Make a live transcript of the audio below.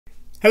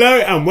Hello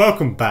and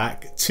welcome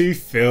back to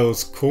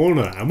Phil's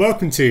Corner, and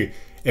welcome to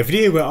a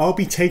video where I'll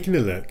be taking a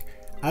look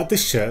at the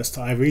shirts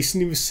that I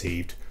recently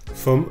received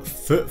from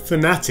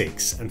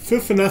Futfanatics. And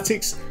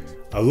Futfanatics,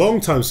 a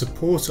long-time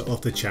supporter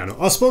of the channel,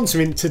 are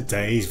sponsoring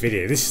today's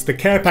video. This is the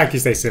care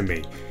package they sent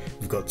me.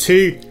 We've got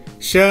two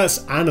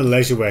shirts and a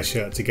leisure wear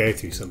shirt to go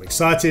through, so I'm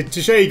excited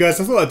to show you guys.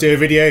 I thought I'd do a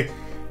video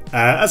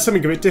that's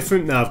something a bit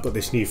different. Now I've got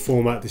this new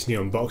format, this new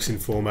unboxing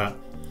format.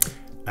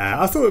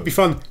 I thought it would be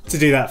fun to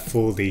do that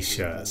for these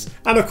shirts.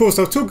 And of course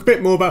I'll talk a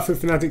bit more about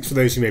Futfanatics for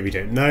those who maybe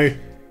don't know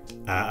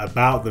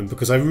about them,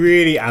 because I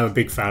really am a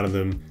big fan of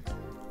them.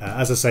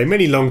 As I say,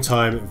 many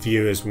long-time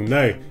viewers will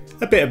know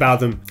a bit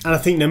about them, and I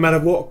think no matter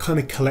what kind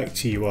of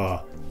collector you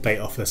are, they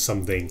offer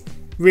something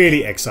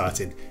really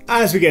exciting.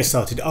 As we get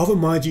started, I'll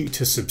remind you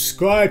to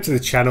subscribe to the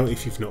channel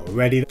if you've not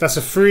already. That's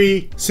a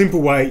free,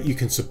 simple way you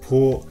can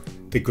support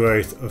the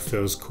growth of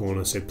Phil's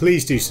Corner, so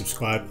please do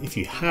subscribe if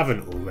you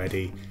haven't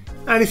already.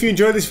 And if you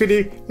enjoyed this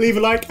video, leave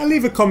a like and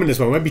leave a comment as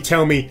well. Maybe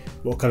tell me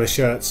what kind of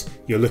shirts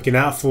you're looking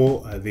out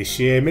for this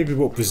year, maybe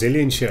what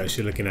Brazilian shirts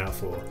you're looking out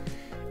for.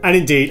 And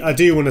indeed, I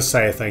do want to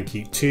say a thank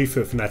you to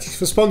Futfanatics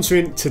for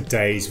sponsoring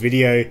today's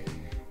video.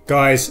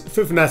 Guys,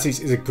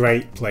 Futfanatics is a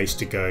great place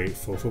to go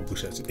for football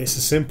shirts. It's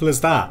as simple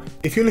as that.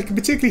 If you're looking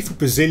particularly for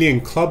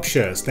Brazilian club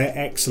shirts, they're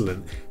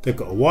excellent. They've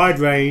got a wide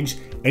range.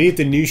 Any of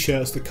the new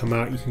shirts that come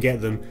out, you can get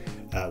them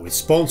with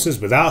sponsors,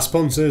 without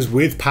sponsors,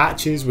 with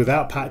patches,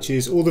 without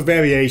patches, all the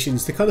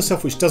variations, the kind of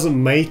stuff which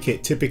doesn't make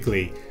it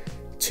typically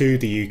to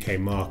the UK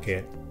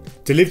market.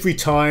 Delivery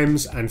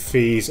times and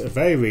fees are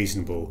very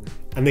reasonable,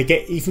 and they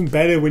get even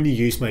better when you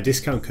use my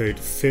discount code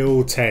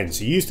PHIL10.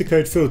 So use the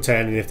code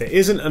PHIL10, and if there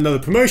isn't another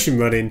promotion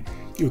running,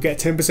 you'll get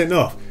 10%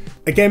 off.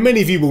 Again,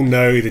 many of you will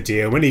know the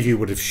deal. Many of you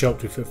would have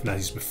shopped with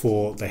Futfanatics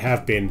before. They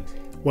have been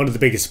one of the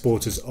biggest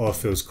supporters of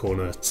Phil's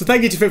Corner. So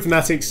thank you to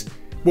Futfanatics.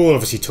 We'll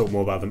obviously talk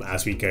more about them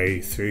as we go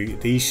through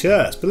these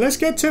shirts, but let's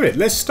get to it.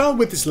 Let's start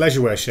with this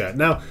leisure wear shirt.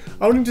 Now,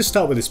 I wanted to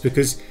start with this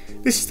because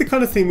this is the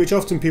kind of thing which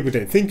often people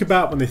don't think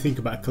about when they think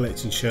about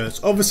collecting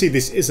shirts. Obviously,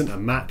 this isn't a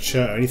matte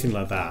shirt or anything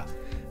like that,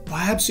 but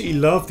I absolutely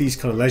love these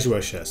kind of leisure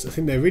wear shirts. I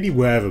think they're really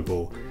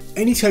wearable.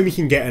 Anytime you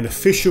can get an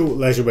official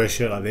leisure wear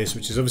shirt like this,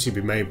 which has obviously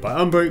been made by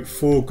Umbro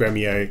for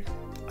Gremio,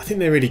 I think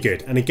they're really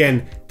good. And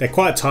again, they're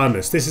quite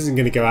timeless. This isn't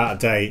going to go out of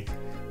date.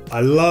 I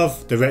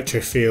love the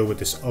retro feel with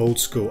this old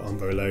school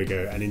Umbro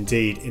logo, and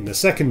indeed in the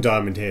second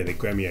diamond here, the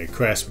Gremio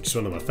crest, which is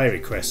one of my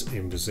favourite crests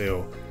in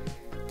Brazil.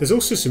 There's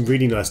also some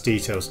really nice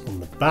details on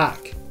the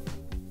back.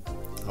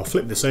 I'll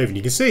flip this over and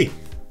you can see,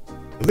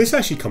 well, this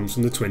actually comes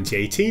from the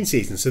 2018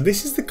 season, so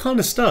this is the kind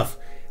of stuff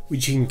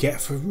which you can get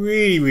for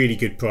really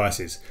good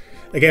prices.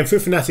 Again,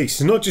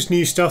 Futfanatics is not just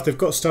new stuff, they've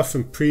got stuff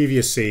from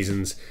previous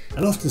seasons,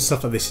 and often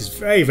stuff like this is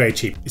very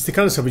cheap. It's the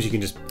kind of stuff which you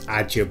can just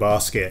add to your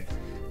basket.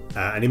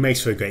 And it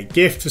makes for a great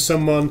gift for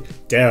someone.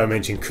 Dare I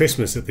mention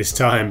Christmas at this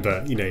time,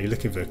 but you know, you're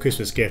looking for a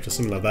Christmas gift or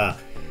something like that.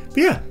 But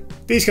yeah,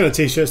 these kind of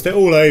t-shirts, they're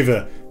all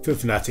over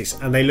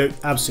Futfanatics and they look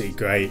absolutely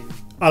great.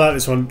 I like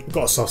this one. I've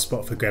got a soft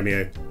spot for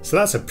Gremio, so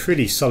that's a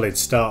pretty solid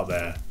start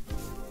there.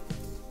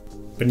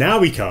 But now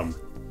we come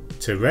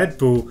to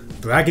Bull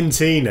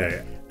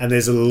Bragantino, and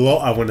there's a lot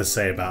I want to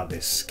say about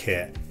this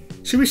kit.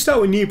 Should we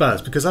start with New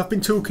Balance? Because I've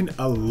been talking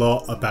a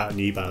lot about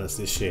New Balance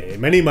this year.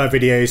 In many of my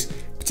videos,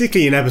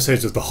 particularly in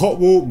episodes of the Hot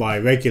Wall, my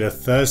regular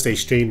Thursday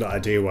stream that I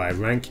do where I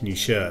rank new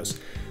shirts,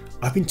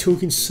 I've been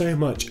talking so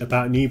much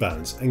about New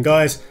Balance. And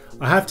guys,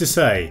 I have to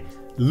say,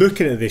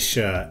 looking at this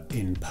shirt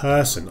in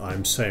person,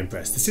 I'm so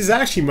impressed. This is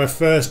actually my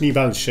first New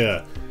Balance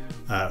shirt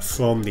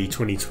from the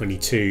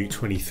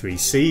 2022-23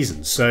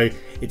 season. So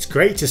it's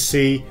great to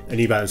see a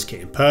New Balance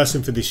kit in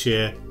person for this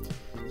year.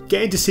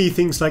 Getting to see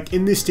things like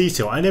in this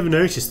detail, I never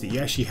noticed that you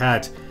actually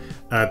had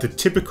the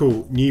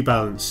typical New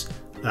Balance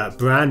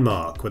brand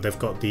mark where they've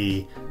got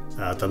the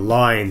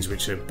lines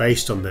which are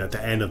based on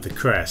the end of the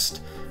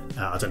crest.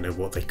 I don't know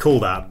what they call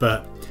that,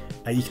 but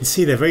you can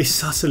see they're very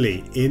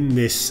subtly in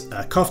this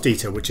cuff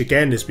detail, which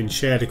again has been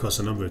shared across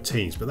a number of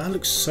teams, but that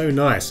looks so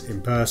nice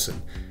in person.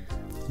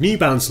 New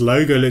Balance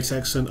logo looks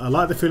excellent. I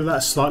like the feel of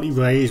that, slightly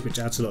raised, which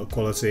adds a lot of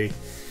quality.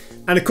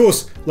 And of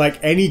course, like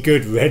any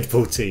good Red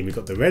Bull team, we've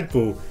got the Red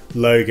Bull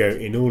logo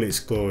in all its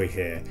glory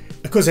here.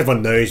 Of course,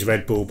 everyone knows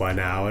Red Bull by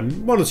now,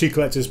 and one or two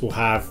collectors will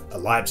have a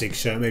Leipzig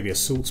shirt, maybe a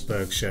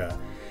Salzburg shirt.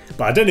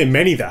 But I don't know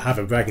many that have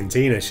a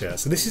Bragantino shirt,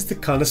 so this is the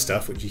kind of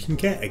stuff which you can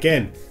get,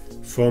 again,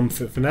 from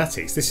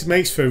Futfanatics. This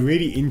makes for a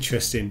really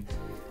interesting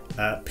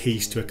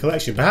piece to a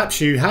collection. Perhaps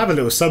you have a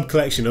little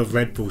sub-collection of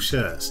Red Bull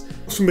shirts.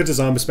 From a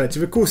design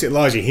perspective, of course, it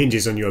largely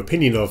hinges on your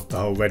opinion of the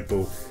whole Red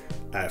Bull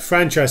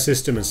franchise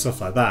system and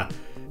stuff like that.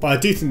 But I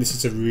do think this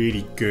is a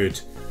really good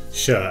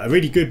shirt, a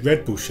really good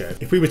Red Bull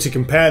shirt. If we were to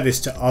compare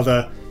this to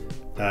other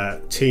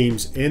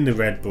teams in the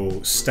Red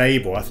Bull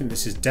stable, I think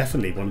this is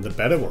definitely one of the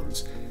better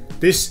ones.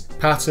 This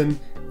pattern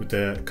with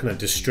the kind of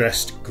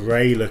distressed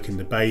grey look in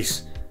the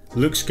base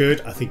looks good.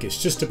 I think it's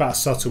just about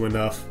subtle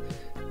enough.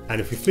 And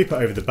if we flip it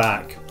over the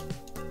back,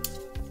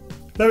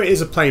 though it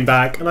is a plain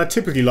back, and I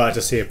typically like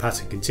to see a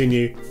pattern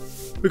continue,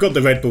 we've got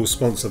the Red Bull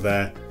sponsor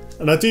there.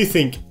 And I do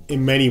think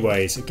in many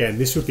ways, again,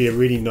 this would be a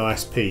really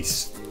nice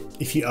piece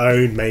if you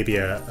own maybe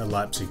a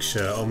Leipzig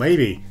shirt, or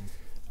maybe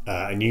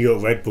a New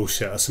York Red Bull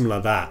shirt or something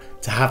like that,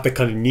 to have the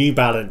kind of New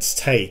Balance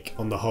take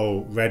on the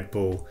whole Red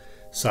Bull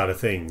side of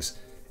things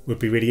would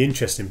be really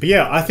interesting. But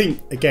yeah, I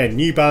think, again,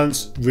 New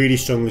Balance really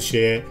strong this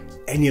year.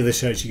 Any of the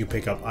shirts you can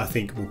pick up, I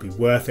think, will be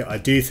worth it. I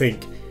do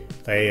think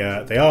they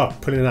are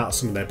putting out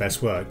some of their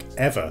best work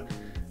ever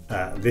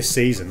this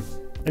season.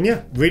 And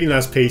yeah, really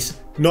nice piece.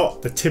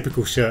 Not the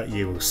typical shirt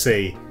you will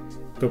see,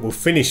 but we'll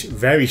finish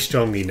very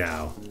strongly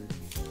now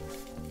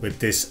with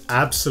this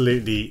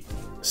absolutely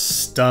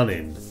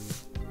stunning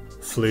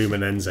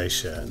Fluminense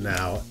shirt.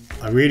 Now,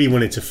 I really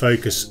wanted to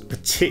focus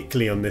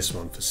particularly on this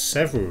one for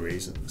several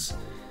reasons.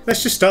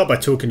 Let's just start by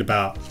talking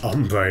about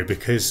Umbro,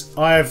 because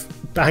I've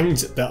banged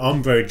the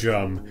Umbro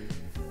drum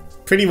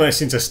pretty much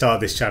since I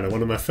started this channel.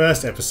 One of my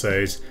first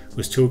episodes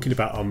was talking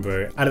about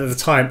Umbro, and at the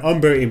time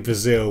Umbro in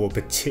Brazil were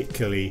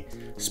particularly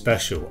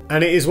special,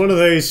 and it is one of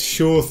those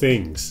sure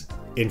things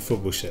in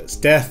football shirts: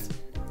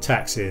 death,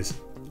 taxes,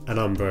 and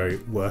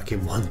Umbro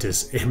working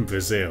wonders in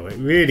Brazil. It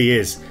really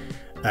is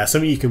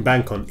something you can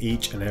bank on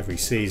each and every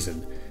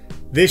season.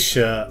 This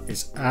shirt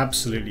is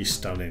absolutely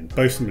stunning,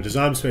 both from a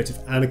design perspective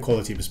and a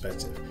quality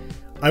perspective.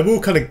 I will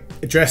kind of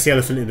address the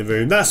elephant in the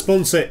room. That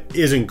sponsor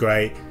isn't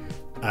great,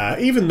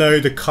 even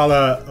though the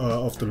colour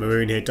of the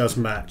maroon here does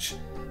match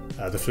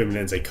the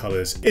Fluminense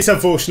colours. It's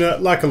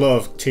unfortunate, like a lot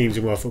of teams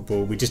in world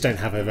football, we just don't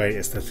have a very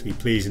aesthetically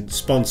pleasing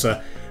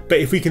sponsor. But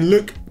if we can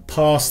look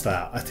past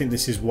that, I think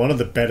this is one of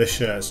the better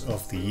shirts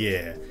of the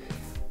year.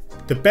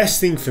 The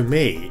best thing for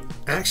me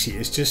actually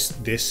is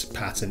just this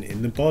pattern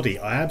in the body.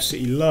 I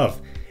absolutely love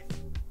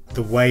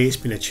the way it's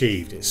been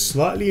achieved. It's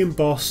slightly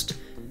embossed,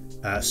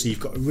 so you've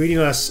got a really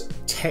nice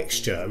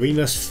texture, a really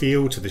nice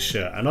feel to the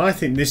shirt, and I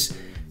think this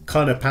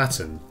kind of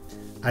pattern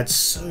adds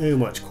so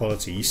much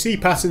quality. You see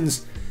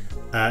patterns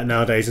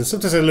nowadays, and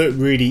sometimes they look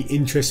really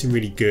interesting,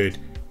 really good,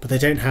 but they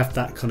don't have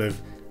that kind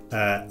of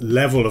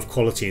level of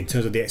quality in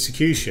terms of the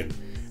execution.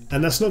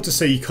 And that's not to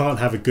say you can't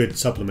have a good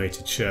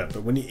sublimated shirt,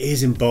 but when it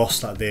is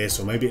embossed like this,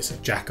 or maybe it's a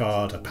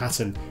jacquard, a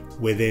pattern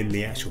within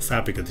the actual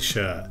fabric of the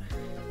shirt,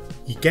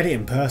 you get it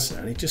in person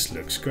and it just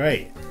looks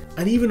great.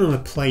 And even on a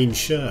plain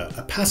shirt,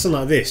 a pattern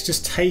like this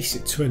just takes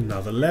it to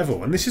another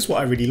level, and this is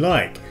what I really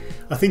like.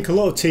 I think a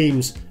lot of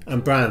teams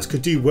and brands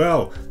could do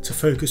well to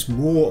focus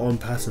more on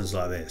patterns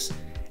like this.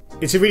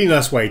 It's a really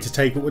nice way to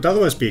take what would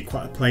otherwise be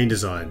quite a plain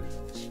design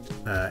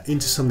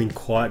into something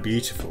quite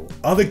beautiful.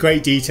 Other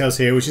great details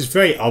here, which is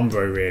very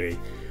Umbro really.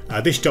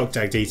 This jock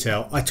tag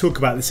detail, I talk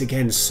about this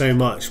again so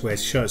much, where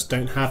shirts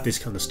don't have this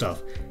kind of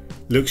stuff.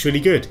 Looks really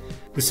good.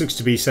 This looks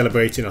to be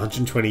celebrating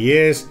 120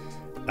 years,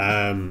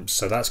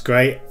 so that's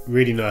great.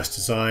 Really nice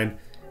design.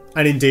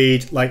 And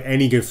indeed, like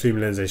any good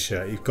Fluminense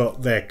shirt, you've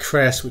got their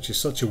crest, which is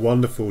such a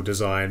wonderful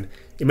design.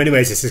 In many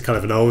ways, this is kind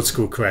of an old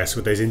school crest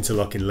with those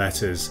interlocking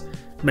letters.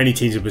 Many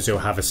teams in Brazil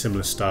have a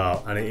similar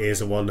style, and it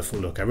is a wonderful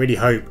look. I really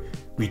hope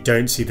we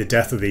don't see the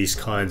death of these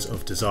kinds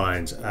of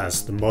designs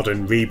as the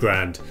modern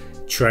rebrand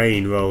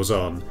train rolls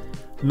on.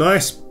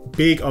 Nice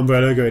big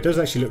umbrella logo. It does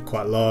actually look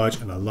quite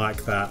large, and I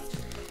like that.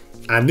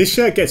 And this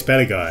shirt gets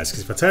better, guys,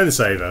 because if I turn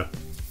this over,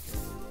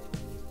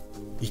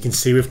 you can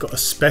see we've got a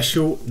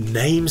special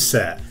name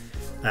set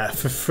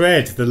for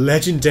Fred, the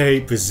legendary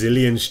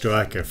Brazilian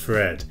striker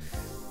Fred.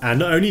 And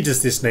not only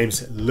does this name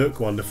set look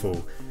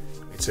wonderful,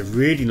 it's a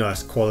really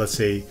nice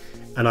quality,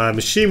 and I'm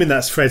assuming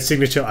that's Fred's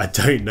signature, I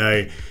don't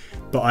know,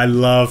 but I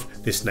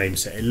love this name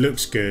set. It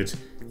looks good.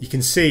 You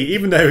can see,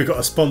 even though we've got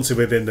a sponsor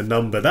within the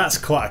number, that's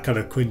quite a kind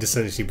of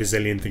quintessentially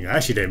Brazilian thing. I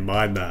actually don't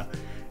mind that.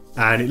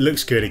 And it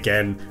looks good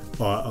again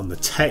on the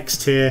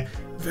text here.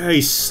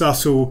 Very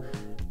subtle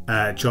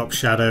drop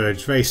shadow, a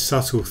very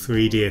subtle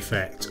 3D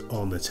effect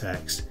on the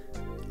text.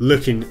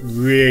 Looking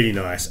really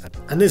nice.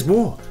 And there's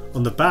more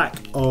on the back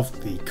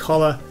of the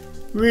collar.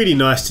 Really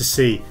nice to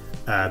see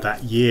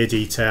that year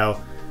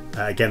detail.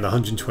 Again, the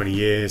 120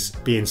 years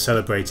being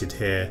celebrated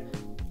here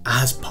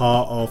as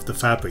part of the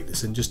fabric. This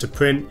isn't just a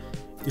print.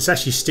 It's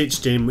actually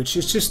stitched in, which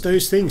is just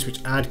those things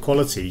which add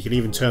quality. You can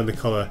even turn the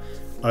collar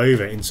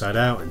over inside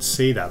out and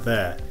see that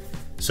there.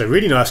 So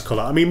really nice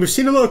collar. I mean, we've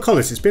seen a lot of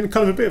collars. It's been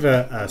kind of a bit of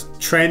a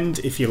trend,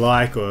 if you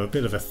like, or a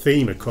bit of a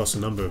theme across a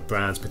number of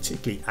brands,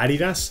 particularly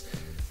Adidas.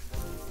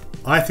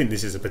 I think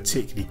this is a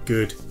particularly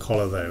good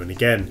collar though, and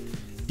again,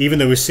 even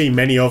though we've seen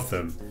many of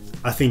them,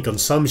 I think on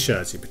some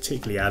shirts it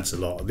particularly adds a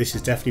lot. This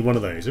is definitely one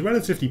of those. A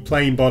relatively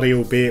plain body,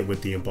 albeit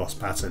with the embossed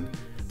pattern.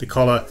 The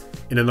collar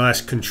in a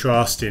nice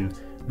contrasting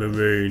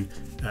maroon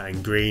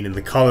and green, and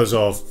the colours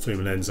of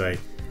Fluminense.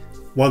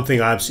 One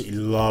thing I absolutely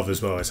love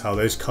as well is how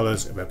those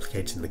colours are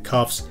replicated in the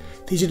cuffs.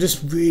 These are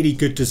just really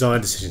good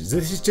design decisions.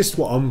 This is just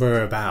what Umbro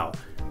are about.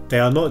 They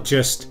are not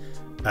just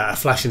a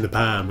flash in the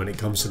pan when it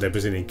comes to their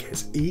Brazilian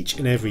kits. Each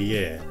and every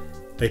year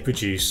they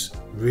produce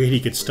really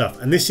good stuff,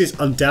 and this is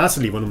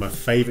undoubtedly one of my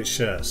favourite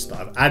shirts that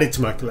I've added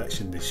to my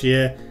collection this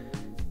year,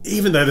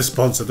 even though the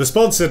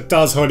sponsor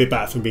does hold it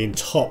back from being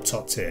top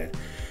tier.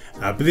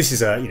 But this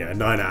is a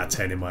 9 out of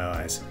 10 in my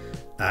eyes.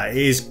 It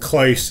is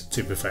close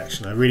to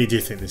perfection. I really do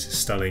think this is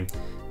stunning.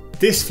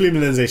 This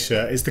Fluminense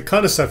shirt is the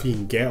kind of stuff you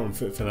can get on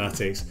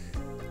Futfanatics.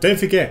 Don't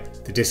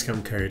forget the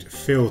discount code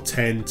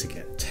FIL10 to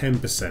get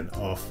 10%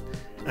 off.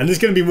 And there's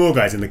going to be more,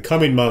 guys, in the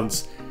coming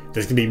months.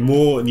 There's going to be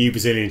more new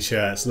Brazilian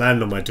shirts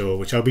land on my door,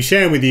 which I'll be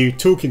sharing with you,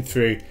 talking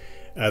through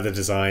the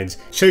designs,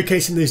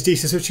 showcasing those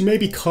details which you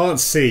maybe can't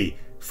see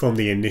from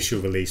the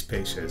initial release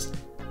pictures.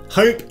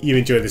 Hope you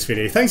enjoyed this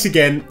video. Thanks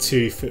again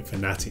to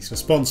Futfanatics for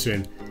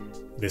sponsoring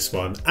this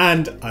one,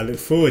 and I look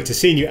forward to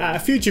seeing you at a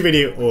future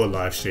video or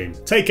live stream.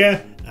 Take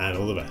care and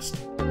all the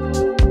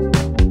best.